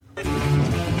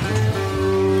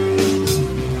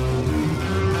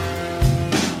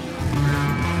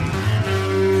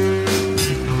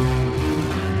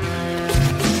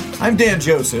I'm Dan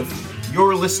Joseph.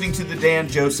 You're listening to the Dan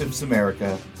Joseph's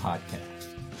America podcast.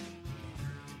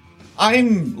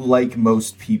 I'm like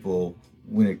most people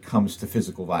when it comes to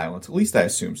physical violence, at least I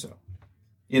assume so,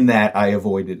 in that I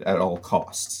avoid it at all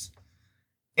costs.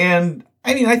 And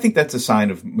I mean, I think that's a sign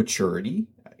of maturity.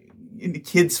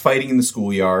 Kids fighting in the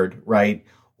schoolyard, right?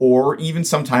 Or even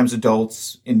sometimes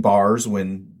adults in bars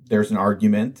when there's an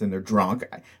argument and they're drunk.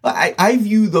 I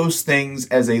view those things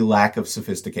as a lack of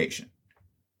sophistication.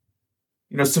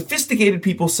 You know, sophisticated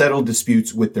people settle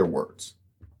disputes with their words.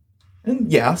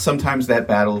 And yeah, sometimes that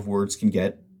battle of words can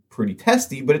get pretty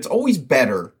testy, but it's always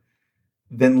better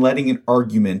than letting an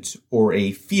argument or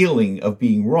a feeling of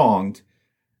being wronged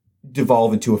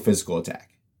devolve into a physical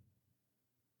attack.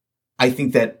 I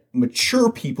think that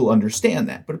mature people understand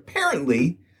that, but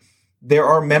apparently there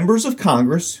are members of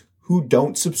Congress who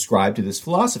don't subscribe to this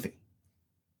philosophy.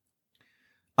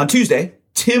 On Tuesday,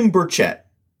 Tim Burchett,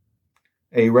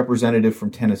 a representative from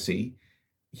Tennessee,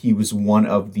 he was one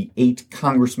of the 8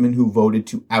 congressmen who voted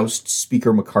to oust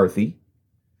Speaker McCarthy.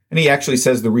 And he actually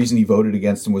says the reason he voted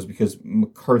against him was because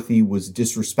McCarthy was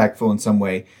disrespectful in some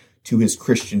way to his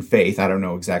Christian faith. I don't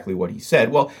know exactly what he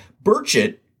said. Well,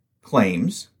 Burchett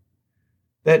claims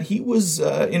that he was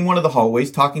in one of the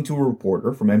hallways talking to a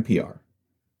reporter from NPR.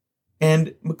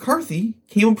 And McCarthy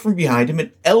came up from behind him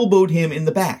and elbowed him in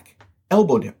the back.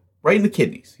 Elbowed him right in the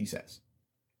kidneys, he says.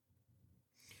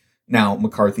 Now,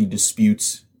 McCarthy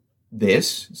disputes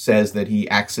this, says that he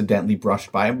accidentally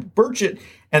brushed by him. Burchett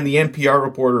and the NPR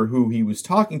reporter who he was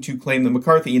talking to claim that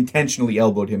McCarthy intentionally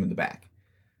elbowed him in the back.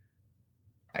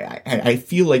 I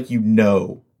feel like you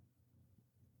know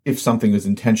if something is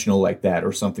intentional like that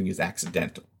or something is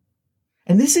accidental.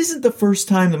 And this isn't the first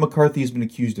time that McCarthy has been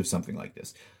accused of something like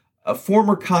this. A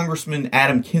former Congressman,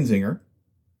 Adam Kinzinger,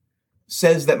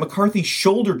 says that McCarthy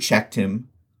shoulder-checked him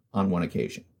on one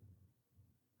occasion.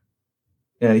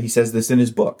 He says this in his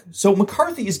book. So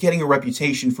McCarthy is getting a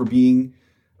reputation for being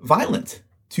violent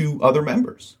to other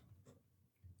members.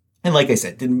 And like I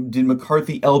said, did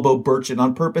McCarthy elbow Burchett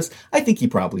on purpose? I think he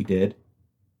probably did.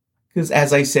 Because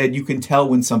as I said, you can tell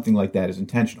when something like that is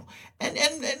intentional. And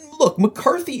look,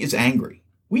 McCarthy is angry.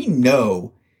 We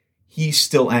know he's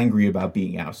still angry about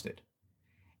being ousted.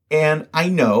 And I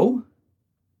know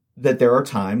that there are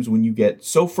times when you get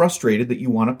so frustrated that you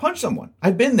want to punch someone.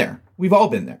 I've been there. We've all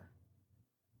been there.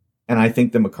 And I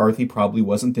think that McCarthy probably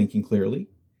wasn't thinking clearly.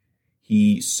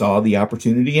 He saw the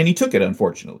opportunity and he took it,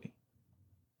 unfortunately.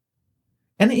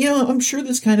 And, you know, I'm sure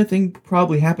this kind of thing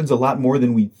probably happens a lot more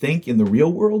than we think in the real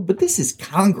world, but this is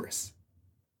Congress.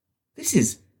 This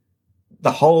is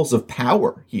the halls of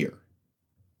power here.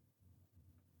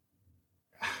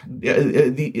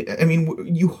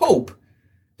 You hope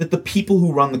that the people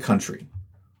who run the country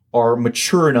are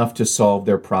mature enough to solve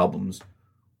their problems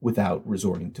without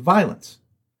resorting to violence.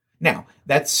 Now,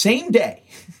 that same day,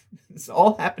 this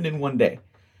all happened in one day,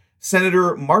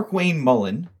 Senator Markwayne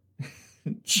Mullin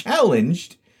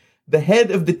challenged the head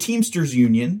of the Teamsters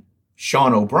Union,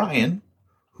 Sean O'Brien,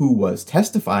 who was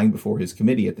testifying before his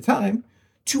committee at the time,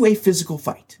 to a physical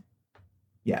fight.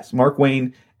 Yes,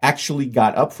 Markwayne actually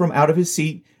got up from out of his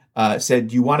seat, said,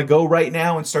 "Do you want to go right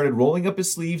now?" and started rolling up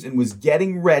his sleeves and was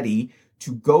getting ready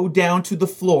to go down to the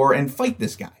floor and fight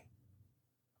this guy.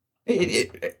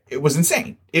 It was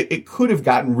insane. It could have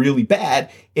gotten really bad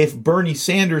if Bernie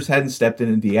Sanders hadn't stepped in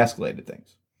and de-escalated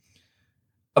things.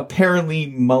 Apparently,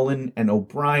 Mullin and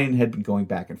O'Brien had been going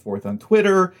back and forth on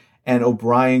Twitter, and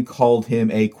O'Brien called him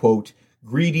a, quote,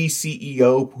 greedy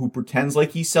CEO who pretends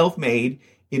like he's self-made,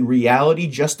 in reality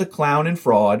just a clown and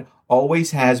fraud,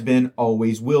 always has been,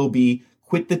 always will be,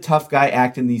 quit the tough guy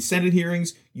act in these Senate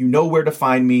hearings, you know where to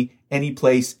find me, any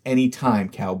place, anytime,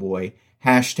 cowboy.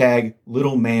 Hashtag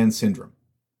little man syndrome.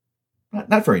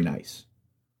 Not very nice.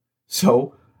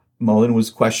 So Mullin was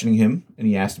questioning him, and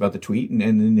he asked about the tweet, and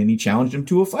then he challenged him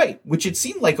to a fight, which it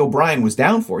seemed like O'Brien was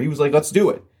down for. He was like, let's do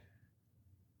it.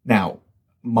 Now,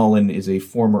 Mullin is a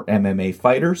former MMA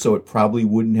fighter, so it probably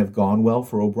wouldn't have gone well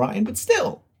for O'Brien, but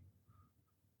still.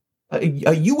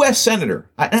 A U.S. senator.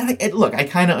 Look, I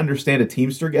kind of understand a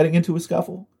Teamster getting into a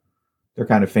scuffle. They're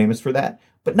kind of famous for that.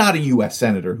 But not a U.S.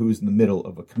 senator who's in the middle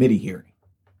of a committee hearing.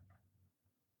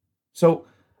 So,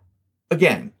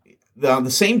 again, on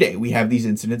the same day, we have these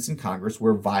incidents in Congress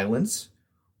where violence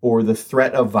or the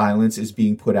threat of violence is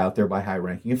being put out there by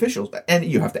high-ranking officials. And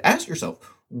you have to ask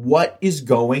yourself, what is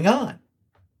going on?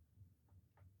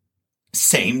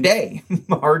 Same day,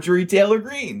 Marjorie Taylor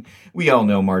Greene. We all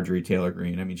know Marjorie Taylor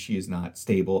Greene. I mean, she is not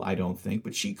stable, I don't think.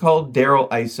 But she called Darrell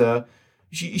Issa.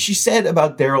 She said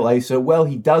about Darrell Issa, well,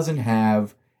 he doesn't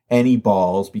have any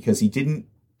balls because he didn't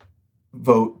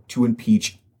vote to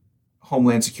impeach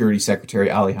Homeland Security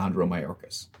Secretary Alejandro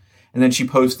Mayorkas. And then she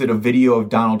posted a video of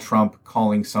Donald Trump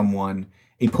calling someone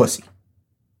a pussy.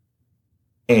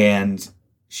 And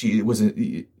she was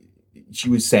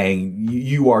saying,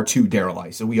 you are too,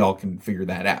 Daryl, so we all can figure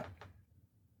that out.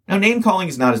 Now, name calling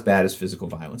is not as bad as physical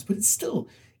violence, but it's still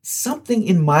something,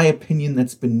 in my opinion,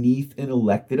 that's beneath an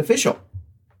elected official.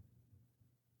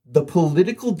 The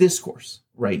political discourse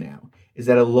right now is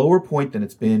at a lower point than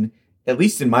it's been, at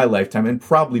least in my lifetime, and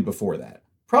probably before that,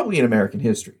 probably in American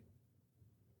history.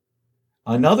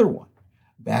 Another one,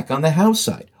 back on the House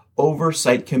side,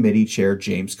 Oversight Committee Chair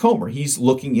James Comer. He's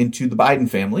looking into the Biden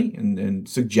family and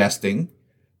suggesting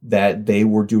that they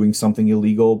were doing something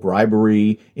illegal,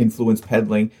 bribery, influence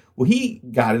peddling. Well, he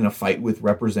got in a fight with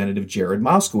Representative Jared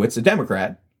Moskowitz, a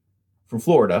Democrat from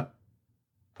Florida,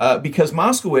 because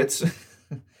Moskowitz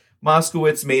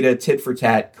made a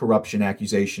tit-for-tat corruption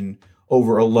accusation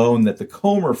over a loan that the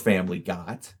Comer family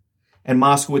got. And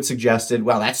Moskowitz suggested,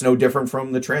 well, that's no different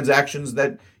from the transactions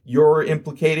that you're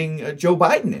implicating Joe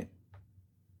Biden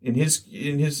in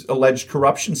his alleged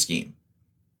corruption scheme.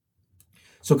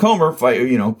 So Comer,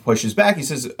 pushes back. He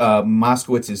says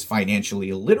Moskowitz is financially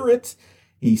illiterate.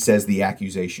 He says the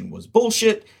accusation was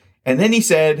bullshit. And then he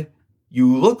said,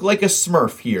 you look like a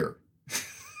Smurf here.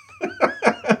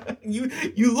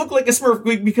 You look like a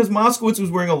Smurf, because Moskowitz was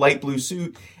wearing a light blue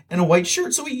suit and a white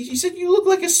shirt. So he said, you look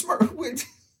like a Smurf.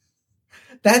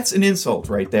 That's an insult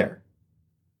right there.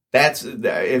 That's,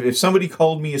 if somebody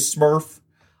called me a Smurf,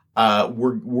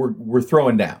 we're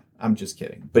throwing down. I'm just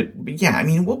kidding. But yeah, I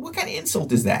mean, what kind of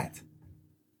insult is that?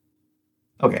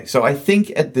 Okay, so I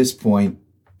think at this point,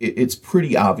 it's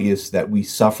pretty obvious that we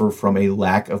suffer from a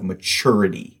lack of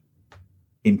maturity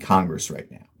in Congress right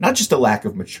now. Not just a lack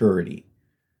of maturity,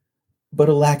 but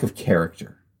a lack of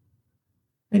character.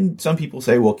 And some people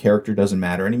say, well, character doesn't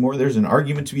matter anymore. There's an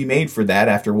argument to be made for that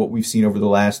after what we've seen over the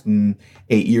last 8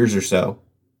 years or so.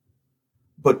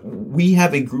 But we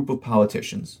have a group of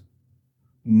politicians,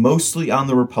 mostly on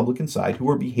the Republican side, who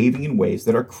are behaving in ways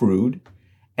that are crude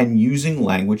and using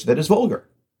language that is vulgar.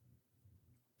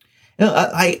 Now,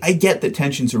 I get that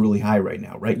tensions are really high right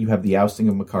now, right? You have the ousting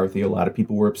of McCarthy. A lot of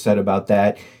people were upset about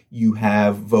that. You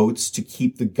have votes to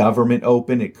keep the government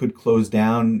open. It could close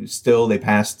down. Still, they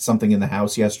passed something in the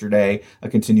House yesterday, a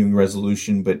continuing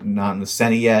resolution, but not in the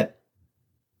Senate yet.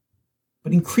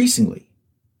 But increasingly,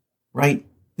 right,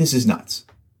 this is nuts.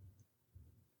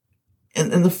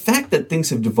 And the fact that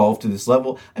things have devolved to this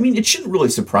level, I mean, it shouldn't really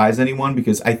surprise anyone,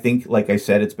 because I think, like I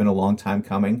said, it's been a long time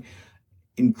coming.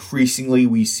 Increasingly,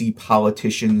 we see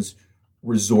politicians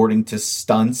resorting to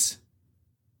stunts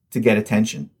to get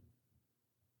attention.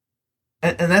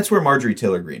 And that's where Marjorie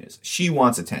Taylor Greene is. She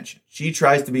wants attention. She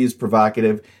tries to be as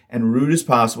provocative and rude as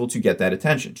possible to get that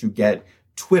attention, to get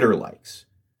Twitter likes.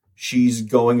 She's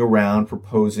going around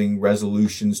proposing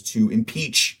resolutions to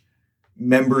impeach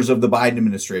members of the Biden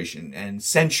administration and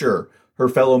censure her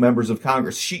fellow members of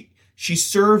Congress. She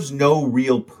serves no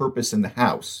real purpose in the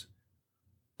House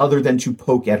other than to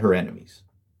poke at her enemies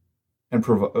and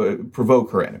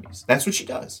provoke her enemies. That's what she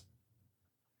does.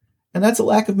 And that's a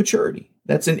lack of maturity.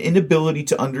 That's an inability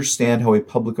to understand how a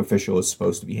public official is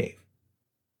supposed to behave.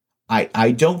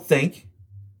 I don't think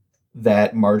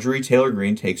that Marjorie Taylor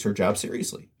Greene takes her job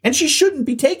seriously. And she shouldn't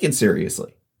be taken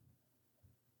seriously.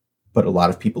 But a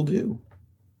lot of people do.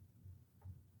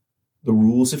 The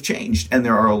rules have changed, and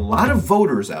there are a lot of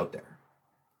voters out there,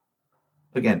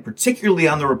 again, particularly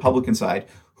on the Republican side,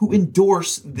 who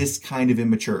endorse this kind of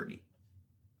immaturity,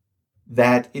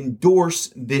 that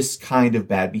endorse this kind of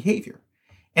bad behavior.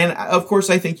 And of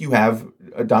course, I think you have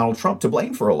Donald Trump to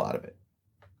blame for a lot of it.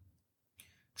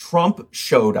 Trump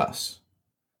showed us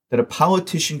that a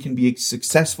politician can be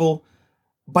successful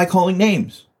by calling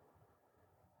names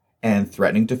and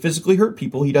threatening to physically hurt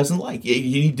people he doesn't like.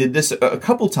 He did this a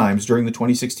couple times during the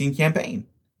 2016 campaign.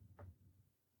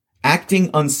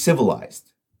 Acting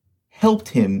uncivilized helped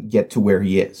him get to where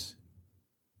he is.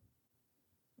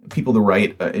 People on the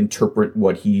right interpret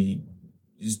what he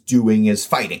is doing as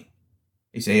fighting.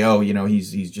 They say, oh,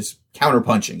 he's just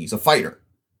counterpunching. He's a fighter.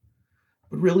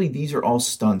 But really, these are all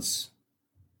stunts.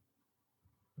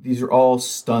 These are all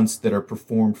stunts that are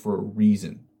performed for a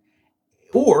reason.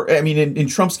 Or, I mean, in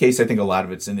Trump's case, I think a lot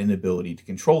of it's an inability to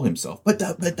control himself. But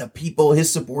the people,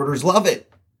 his supporters, love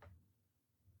it.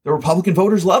 The Republican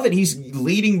voters love it. He's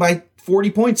leading by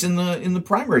 40 points in the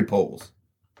primary polls.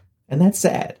 And that's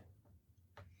sad.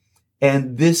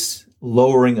 And this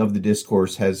lowering of the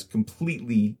discourse has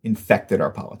completely infected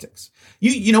our politics.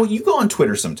 You go on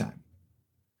Twitter sometime.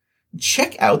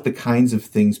 Check out the kinds of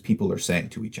things people are saying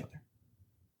to each other.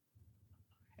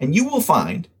 And you will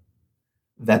find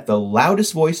that the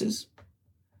loudest voices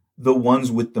the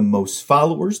ones with the most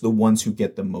followers, the ones who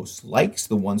get the most likes,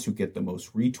 the ones who get the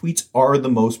most retweets are the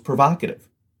most provocative.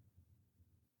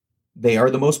 They are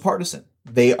the most partisan.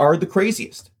 They are the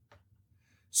craziest.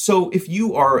 So if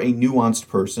you are a nuanced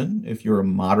person, if you're a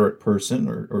moderate person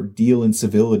or deal in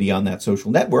civility on that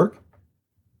social network,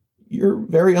 you're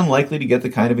very unlikely to get the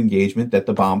kind of engagement that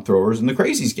the bomb throwers and the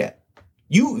crazies get.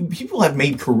 People have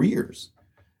made careers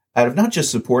out of not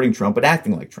just supporting Trump, but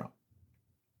acting like Trump.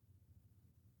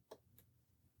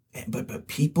 But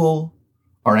people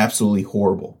are absolutely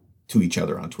horrible to each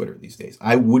other on Twitter these days.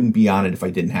 I wouldn't be on it if I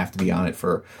didn't have to be on it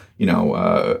for,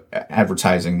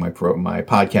 advertising my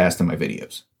podcast and my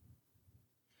videos.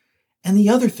 And the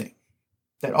other thing,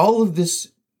 that all of this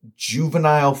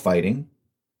juvenile fighting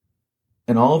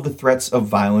and all of the threats of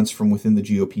violence from within the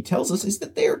GOP tells us is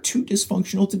that they are too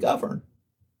dysfunctional to govern.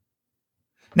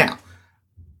 Now,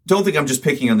 don't think I'm just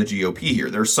picking on the GOP here.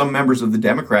 There are some members of the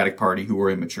Democratic Party who are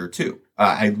immature too.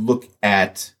 I look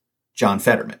at John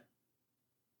Fetterman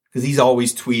because he's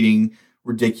always tweeting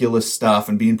ridiculous stuff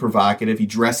and being provocative. He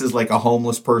dresses like a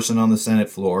homeless person on the Senate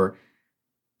floor.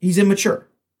 He's immature.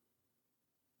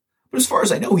 But as far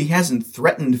as I know, he hasn't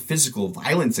threatened physical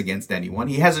violence against anyone.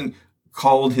 He hasn't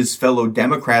called his fellow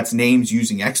Democrats names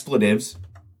using expletives.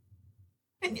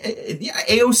 And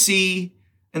AOC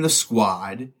and the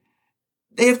squad,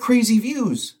 they have crazy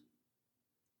views.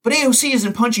 But AOC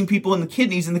isn't punching people in the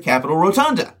kidneys in the Capitol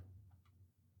Rotunda.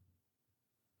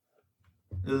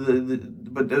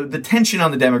 But the tension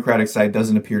on the Democratic side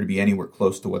doesn't appear to be anywhere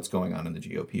close to what's going on in the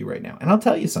GOP right now. And I'll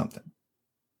tell you something.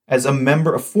 As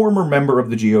a former member of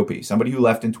the GOP, somebody who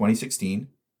left in 2016,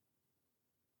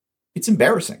 it's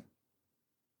embarrassing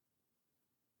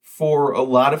for a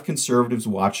lot of conservatives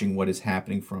watching what is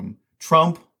happening from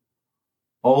Trump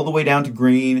all the way down to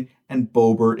Green and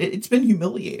Boebert. It's been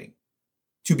humiliating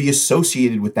to be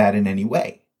associated with that in any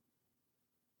way.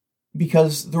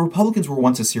 Because the Republicans were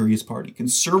once a serious party.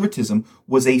 Conservatism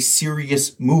was a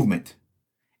serious movement.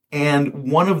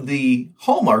 And one of the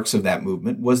hallmarks of that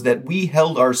movement was that we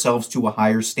held ourselves to a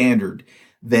higher standard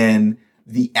than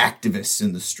the activists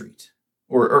in the street.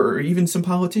 Or even some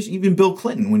politicians, even Bill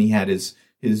Clinton when he had his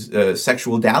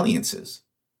sexual dalliances.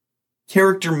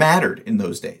 Character mattered in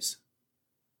those days.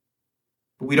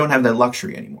 But we don't have that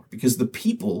luxury anymore because the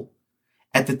people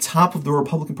at the top of the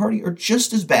Republican Party are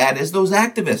just as bad as those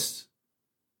activists.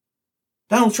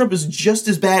 Donald Trump is just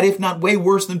as bad, if not way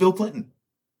worse than Bill Clinton.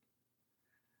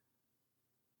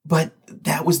 But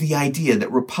that was the idea,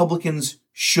 that Republicans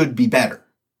should be better.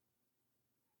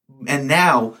 And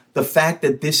now the fact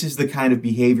that this is the kind of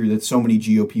behavior that so many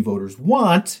GOP voters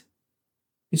want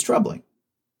is troubling.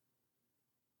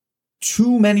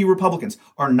 Too many Republicans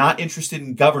are not interested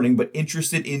in governing, but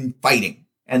interested in fighting.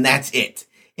 And that's it.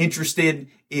 Interested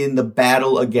in the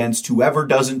battle against whoever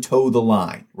doesn't toe the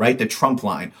line, right? The Trump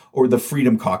line or the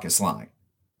Freedom Caucus line.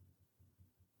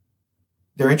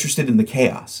 They're interested in the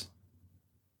chaos.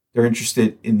 They're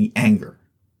interested in the anger.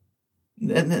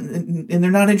 And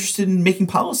they're not interested in making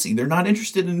policy. They're not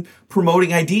interested in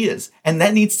promoting ideas. And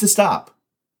that needs to stop.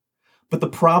 But the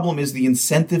problem is the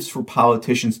incentives for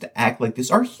politicians to act like this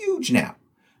are huge now.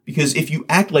 Because if you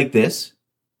act like this,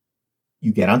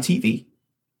 you get on TV.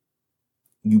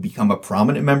 You become a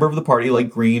prominent member of the party like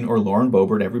Green or Lauren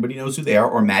Boebert. Everybody knows who they are.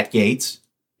 Or Matt Gaetz,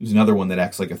 who's another one that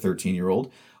acts like a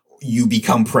 13-year-old. You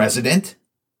become president.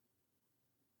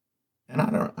 And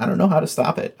I don't know how to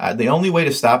stop it. The only way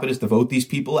to stop it is to vote these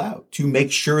people out, to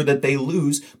make sure that they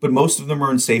lose. But most of them are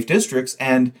in safe districts,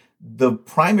 and the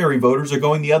primary voters are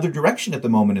going the other direction at the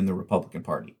moment in the Republican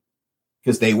Party.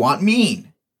 Because they want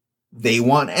mean. They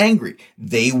want angry.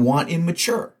 They want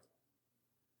immature.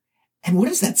 And what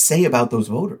does that say about those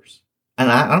voters? And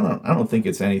I don't think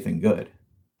it's anything good.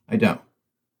 I don't.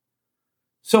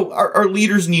 So our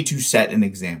leaders need to set an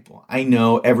example. I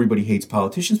know everybody hates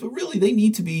politicians, but really they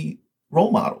need to be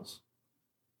role models,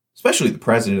 especially the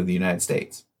president of the United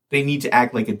States. They need to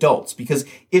act like adults, because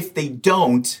if they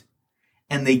don't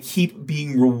and they keep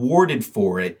being rewarded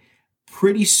for it,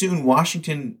 pretty soon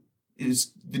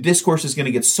the discourse is going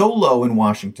to get so low in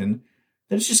Washington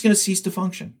that it's just going to cease to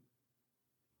function.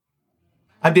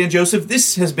 I'm Dan Joseph.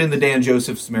 This has been the Dan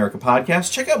Joseph's America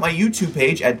podcast. Check out my YouTube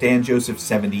page at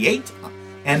DanJoseph78.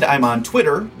 And I'm on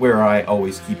Twitter, where I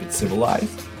always keep it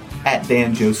civilized, at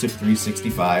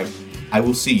DanJoseph365. I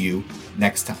will see you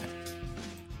next time.